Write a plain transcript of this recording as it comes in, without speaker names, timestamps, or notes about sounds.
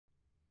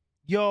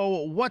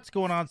Yo, what's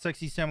going on,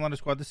 sexy Sam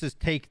Squad? This is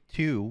take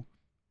 2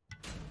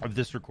 of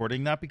this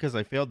recording. Not because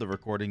I failed the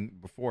recording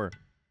before,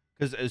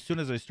 because as soon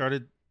as I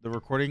started the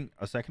recording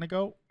a second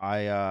ago,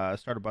 I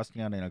started busting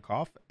out in a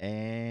cough,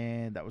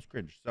 and that was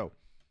cringe. So,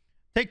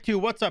 take 2.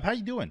 What's up? How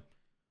you doing?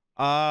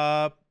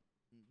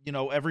 You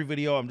know, every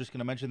video I'm just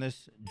gonna mention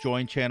this.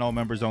 Join channel,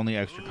 members only,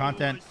 extra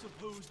content.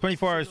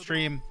 24-hour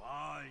stream,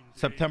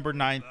 September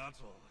 9th,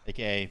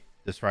 aka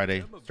this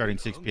Friday, starting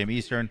 6 p.m.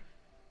 Eastern.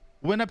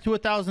 Win up to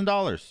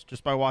 $1,000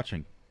 just by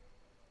watching.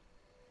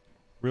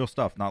 Real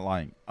stuff, not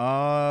lying.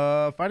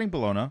 Fighting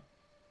Bologna.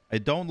 I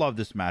don't love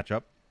this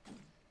matchup.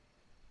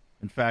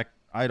 In fact,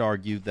 I'd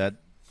argue that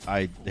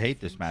I hate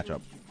this matchup.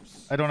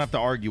 I don't have to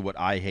argue what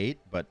I hate,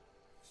 but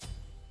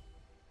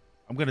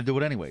I'm gonna do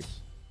it anyways.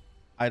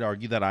 I'd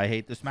argue that I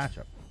hate this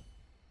matchup.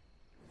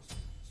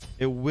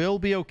 It will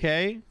be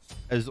okay.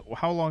 As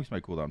how long is my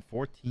cooldown?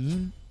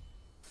 14.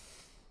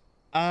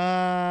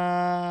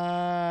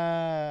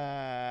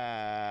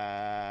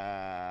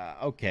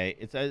 Okay,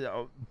 it's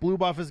blue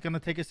buff is gonna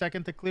take a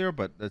second to clear,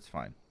 but that's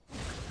fine.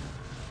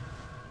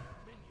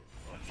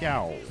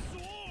 Cow.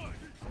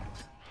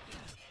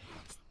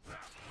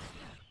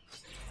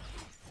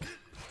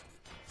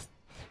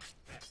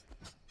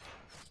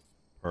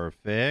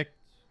 Perfect.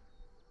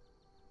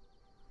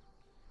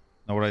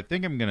 Now what I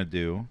think I'm gonna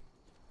do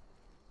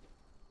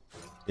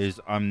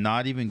is I'm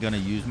not even gonna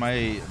use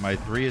my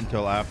 3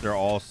 until after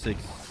all 6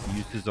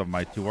 uses of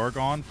my 2 are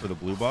gone for the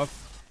blue buff.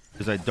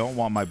 Because I don't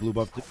want my blue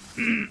buff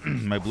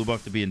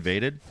to be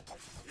invaded.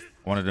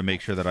 I wanted to make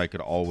sure that I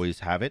could always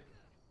have it.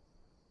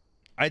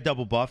 I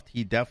double buffed.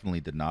 He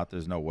definitely did not.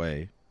 There's no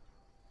way. In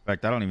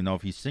fact, I don't even know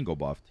if he's single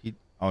buffed.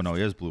 Oh no,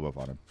 he has blue buff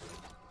on him.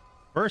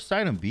 First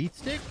item beat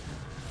stick?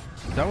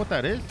 Is that what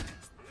that is?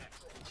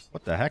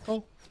 What the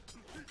heckle?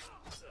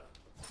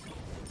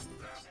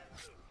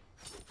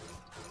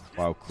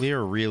 Wow,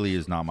 clear really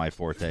is not my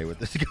forte with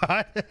this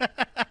guy.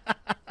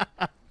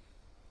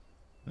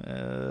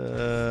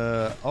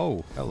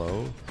 Oh,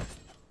 hello.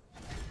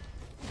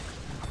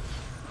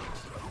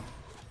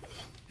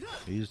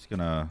 He's just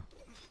gonna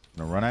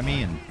run at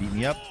me and beat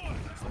me up.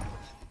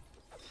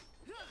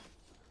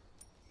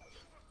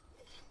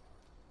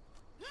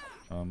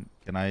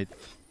 Can I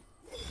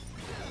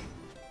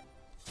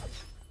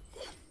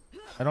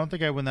don't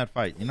think I win that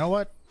fight. You know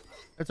what?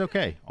 It's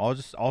okay.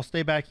 I'll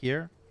stay back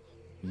here.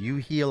 You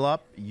heal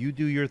up. You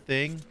do your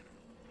thing.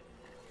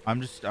 I'm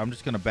just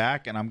gonna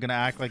back, and I'm gonna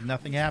act like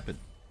nothing happened.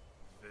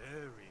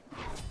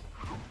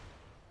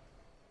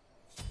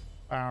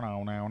 I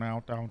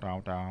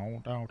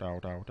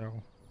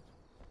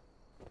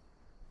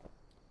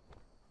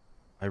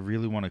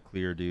really want to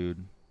clear,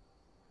 dude,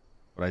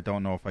 but I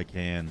don't know if I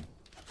can.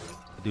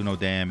 I do no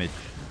damage.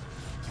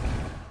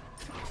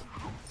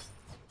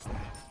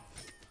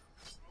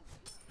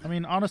 I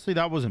mean, honestly,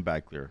 that wasn't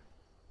bad clear,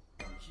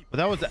 but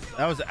that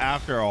was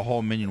after a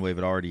whole minion wave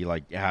had already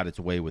like had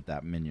its way with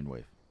that minion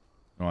wave.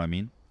 You know what I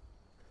mean?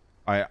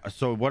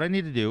 So what I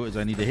need to do is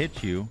I need to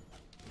hit you.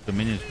 The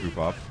minions group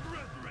up.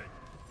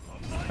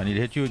 I need to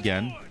hit you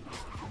again.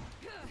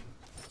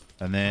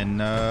 And then,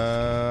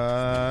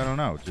 I don't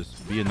know.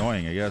 Just be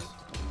annoying, I guess.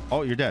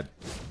 Oh, you're dead.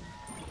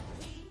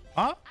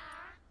 Huh?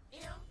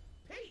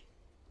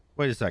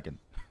 Wait a second.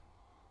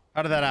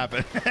 How did that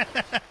happen?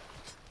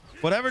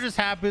 Whatever just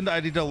happened, I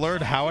need to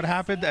learn how it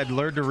happened and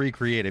learn to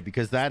recreate it,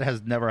 because that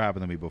has never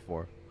happened to me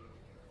before.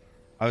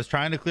 I was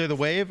trying to clear the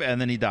wave, and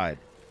then he died.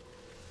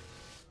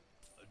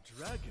 A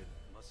dragon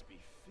must be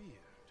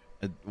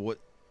feared. What?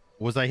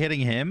 Was I hitting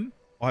him?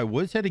 Oh, I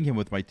was hitting him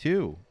with my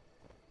 2.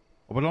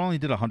 Oh, but it only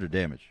did 100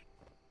 damage.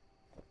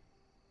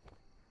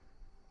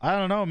 I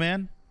don't know,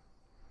 man.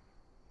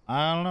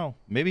 I don't know.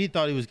 Maybe he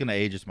thought he was going to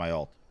Aegis my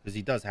ult, because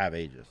he does have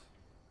Aegis.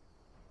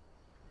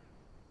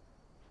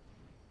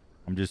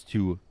 I'm just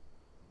too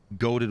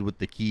goated with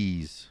the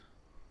keys.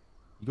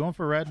 You going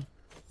for red?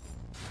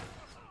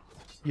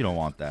 You don't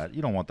want that.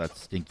 You don't want that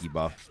stinky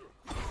buff.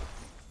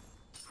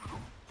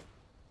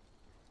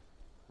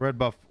 Red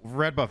buff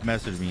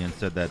messaged me and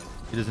said that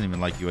he doesn't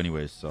even like you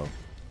anyways, so.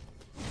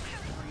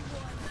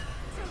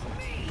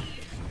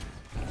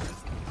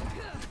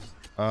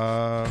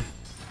 I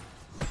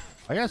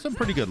got some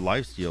pretty good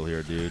lifesteal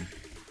here, dude.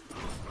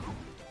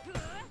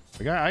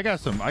 I got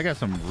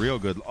some real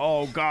good.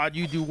 Oh god,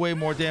 you do way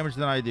more damage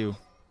than I do.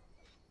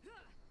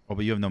 Oh,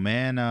 but you have no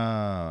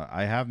mana.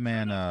 I have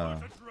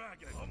mana.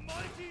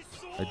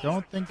 I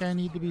don't think I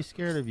need to be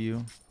scared of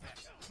you.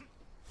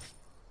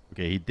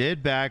 Okay, he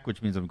did back,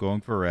 which means I'm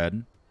going for red.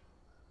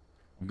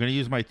 I'm going to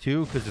use my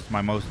 2 because it's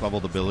my most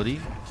leveled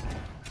ability.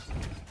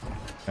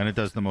 And it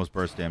does the most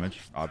burst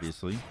damage,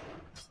 obviously.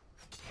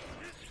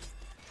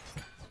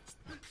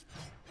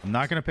 I'm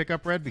not going to pick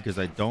up red because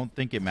I don't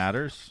think it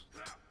matters.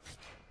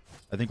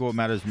 I think what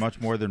matters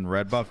much more than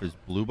red buff is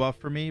blue buff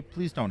for me.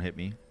 Please don't hit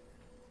me.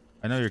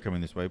 I know you're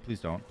coming this way. Please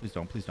don't. Please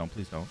don't. Please don't.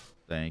 Please don't.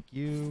 Thank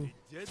you.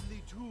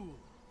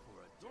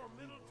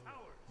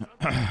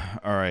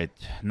 All right.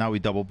 Now we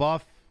double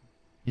buff.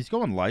 He's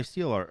going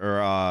lifesteal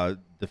or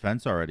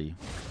defense already.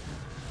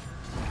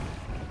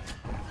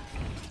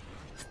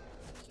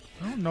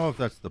 I don't know if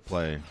that's the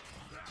play.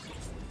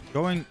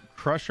 Going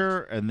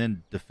Crusher and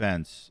then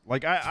defense.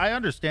 Like, I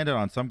understand it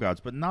on some gods,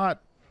 but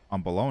not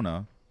on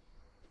Bologna.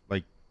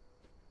 Like,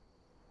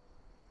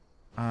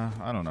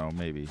 I don't know,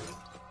 maybe.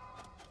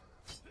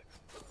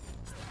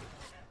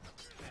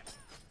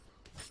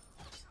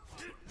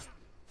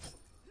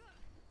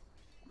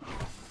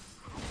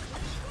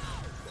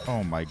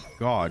 Oh my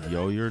god,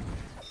 yo, your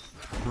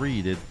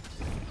 3 did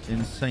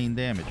insane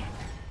damage.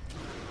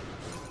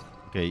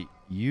 Okay,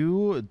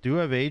 you do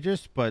have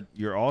Aegis, but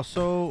you're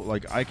also,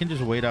 like, I can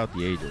just wait out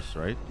the Aegis,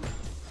 right?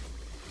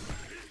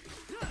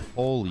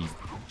 Holy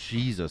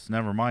Jesus,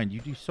 never mind. You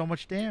do so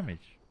much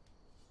damage.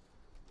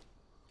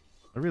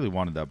 I really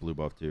wanted that blue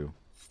buff, too.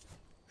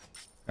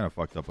 Kind of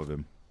fucked up of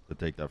him to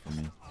take that from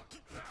me.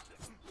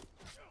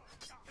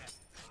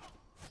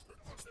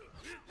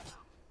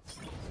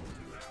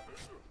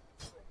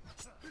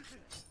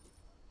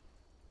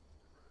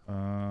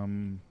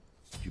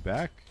 You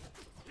back?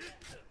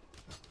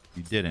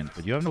 You didn't,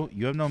 but you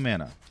have no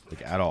mana,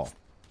 like, at all.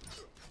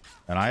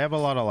 And I have a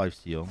lot of life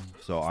steal,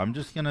 so I'm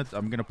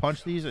gonna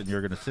punch these, and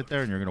you're gonna sit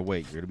there and you're gonna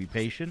wait. You're gonna be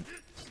patient.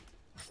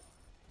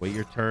 Wait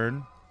your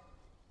turn.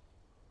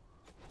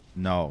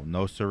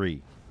 No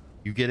siree.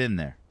 You get in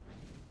there.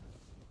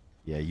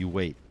 Yeah, you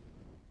wait.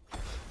 I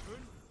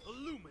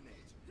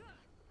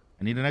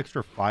need an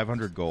extra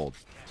 500 gold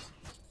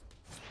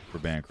for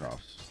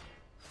Bancrofts,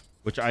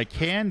 which I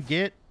can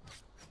get.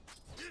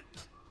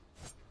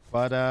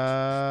 But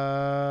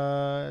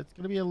it's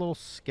gonna be a little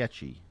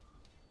sketchy.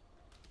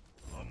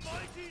 A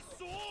mighty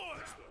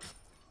sword.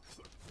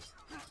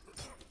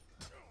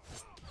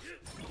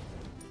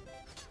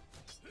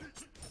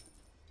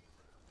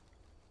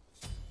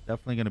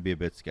 Definitely gonna be a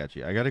bit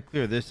sketchy. I gotta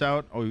clear this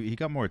out. Oh, he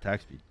got more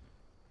attack speed.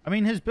 I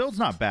mean, his build's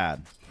not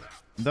bad.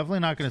 I'm definitely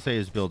not gonna say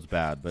his build's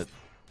bad, but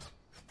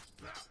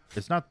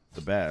it's not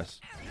the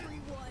best.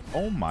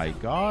 Oh my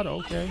god,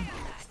 okay.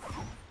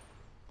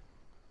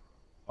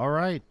 All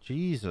right,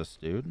 Jesus,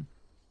 dude.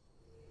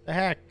 The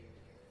heck?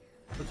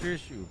 What's your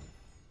issue?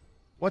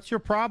 What's your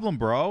problem,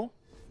 bro?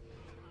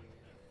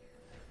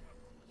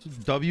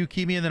 Just W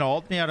key me and then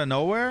ult me out of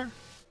nowhere?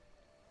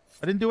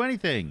 I didn't do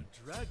anything.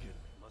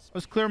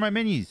 Let's clear my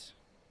minis.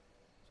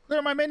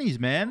 Clear my minis,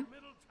 man.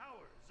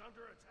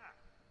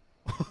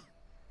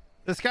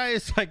 This guy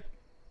is like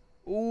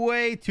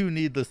way too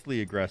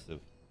needlessly aggressive.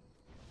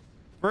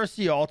 First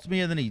he ults me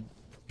and then he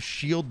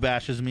shield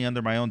bashes me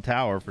under my own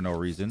tower for no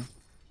reason.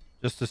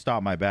 Just to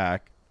stop my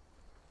back.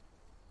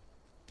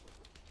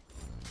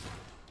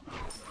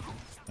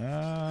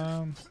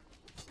 I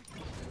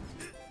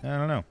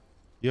don't know.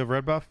 You have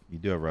red buff? You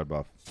do have red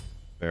buff.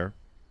 Fair.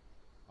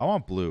 I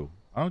want blue.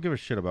 I don't give a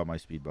shit about my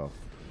speed buff.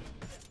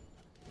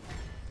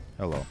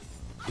 Hello.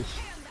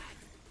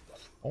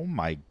 Oh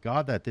my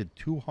god, that did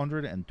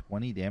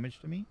 220 damage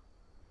to me?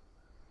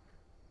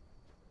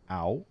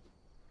 Ow.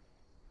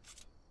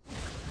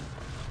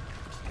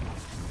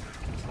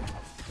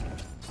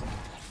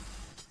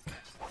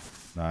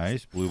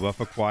 Nice. Blue buff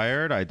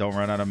acquired. I don't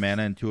run out of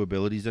mana and 2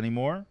 abilities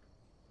anymore. And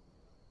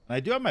I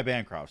do have my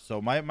Bancroft,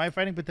 so my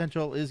fighting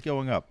potential is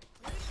going up.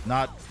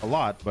 Not a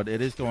lot, but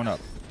it is going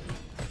up.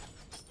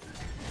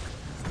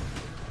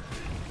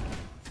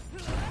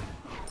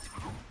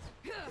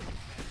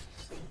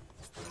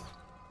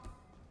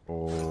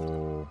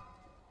 Oh.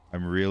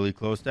 I'm really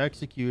close to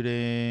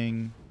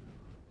executing.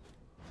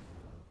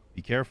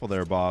 Be careful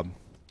there, Bob.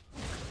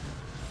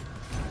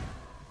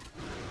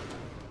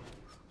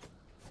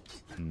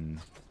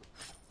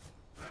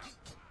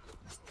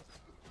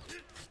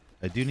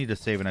 I do need to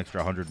save an extra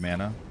 100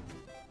 mana.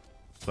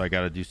 So I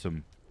got to do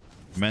some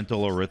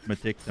mental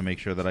arithmetic to make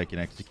sure that I can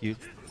execute.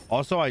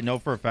 Also, I know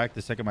for a fact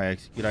the second my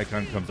execute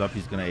icon comes up,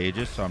 he's going to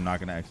Aegis, so I'm not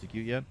going to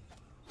execute yet.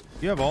 Do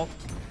you have ult?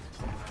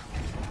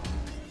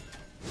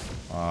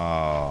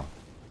 Oh.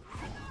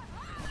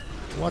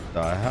 What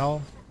the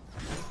hell?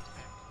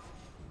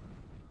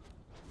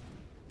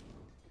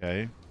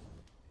 Okay.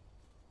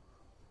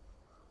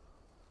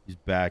 He's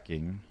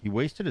backing. He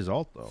wasted his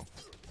ult, though.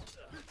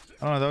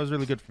 I don't know. That was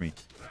really good for me.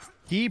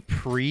 He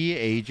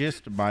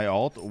pre-Aegis'd my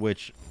ult,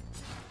 which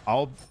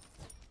I'm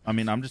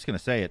just going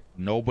to say it.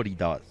 Nobody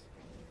does.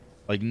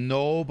 Like,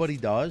 nobody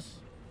does.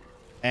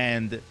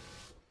 And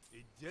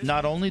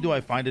not only do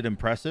I find it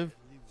impressive,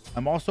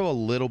 I'm also a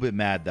little bit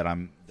mad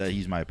that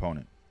he's my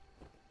opponent.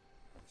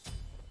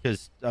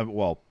 Because,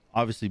 well,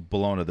 obviously,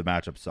 Bologna, the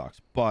matchup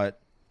sucks.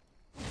 But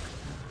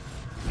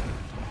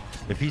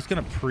if he's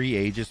going to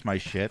pre-Aegis my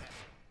shit,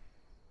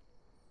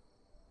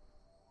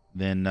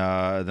 then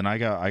I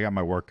got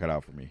my work cut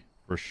out for me.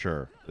 For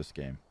sure, this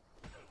game.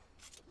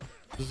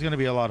 This is going to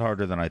be a lot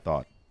harder than I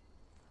thought.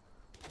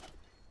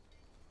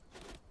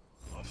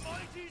 A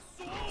mighty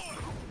sword.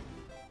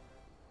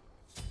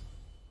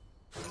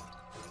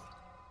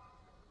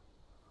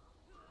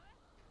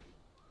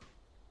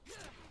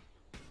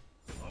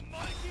 A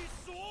mighty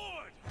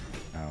sword.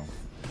 No.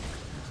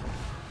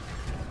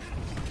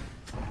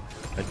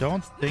 I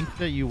don't think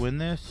that you win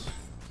this.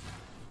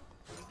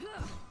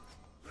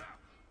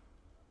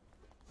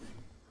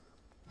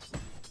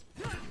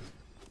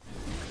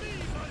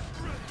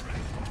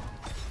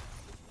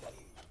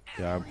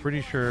 Yeah, I'm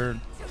pretty sure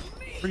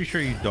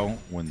you don't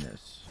win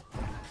this.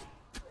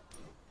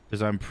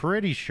 Because I'm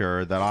pretty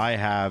sure that I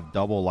have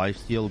double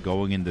lifesteal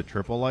going into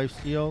triple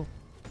lifesteal,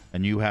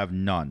 and you have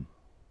none.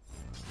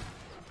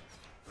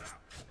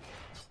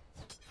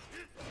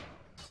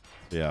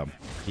 Yeah,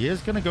 he is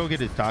going to go get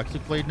his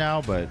Toxic Blade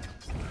now, but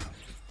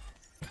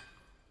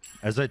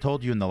as I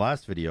told you in the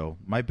last video,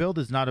 my build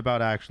is not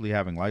about actually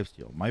having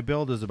lifesteal. My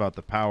build is about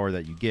the power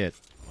that you get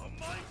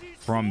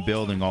from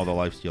building all the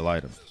lifesteal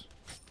items.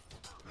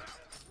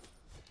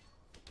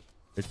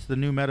 It's the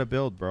new meta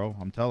build, bro.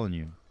 I'm telling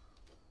you.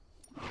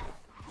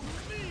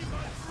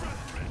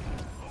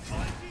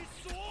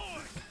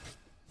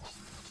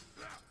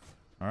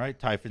 All right,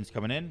 Typhon's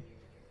coming in.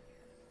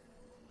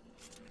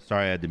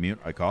 Sorry, I had to mute.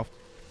 I coughed.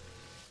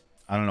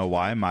 I don't know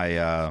why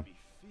my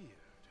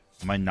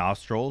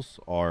nostrils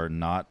are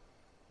not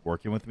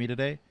working with me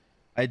today.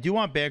 I do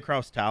want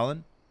Bancroft's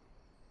Talon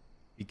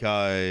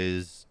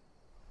because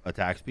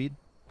attack speed.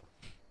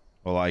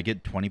 Well, I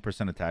get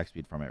 20% attack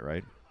speed from it,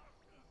 right?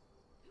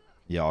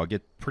 Yeah, I'll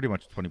get pretty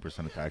much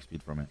 20% attack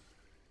speed from it.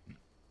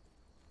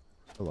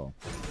 Hello.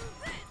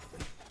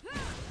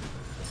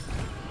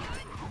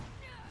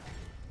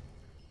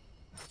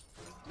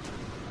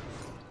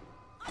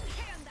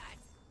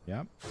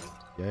 Yep.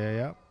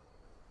 Yeah.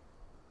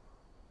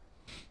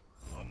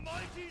 A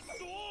mighty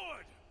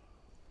sword.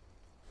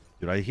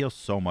 Dude, I heal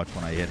so much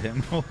when I hit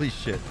him. Holy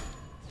shit.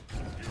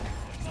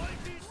 A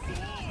mighty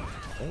sword.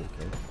 Oh,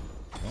 okay.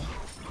 Well,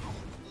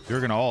 if you're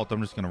gonna ult,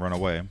 I'm just gonna run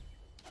away.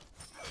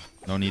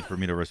 No need for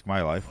me to risk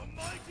my life. A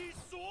mighty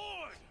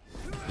sword.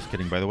 Just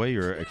kidding, by the way.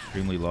 You're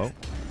extremely low.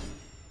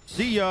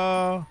 See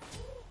ya.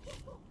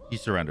 He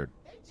surrendered.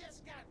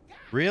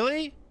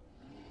 Really?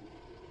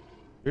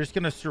 You're just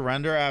gonna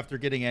surrender after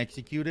getting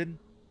executed?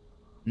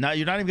 Now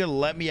you're not even gonna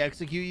let me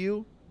execute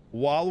you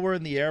while we're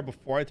in the air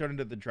before I turn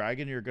into the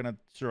dragon. You're gonna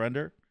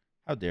surrender?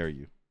 How dare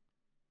you?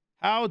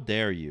 How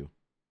dare you?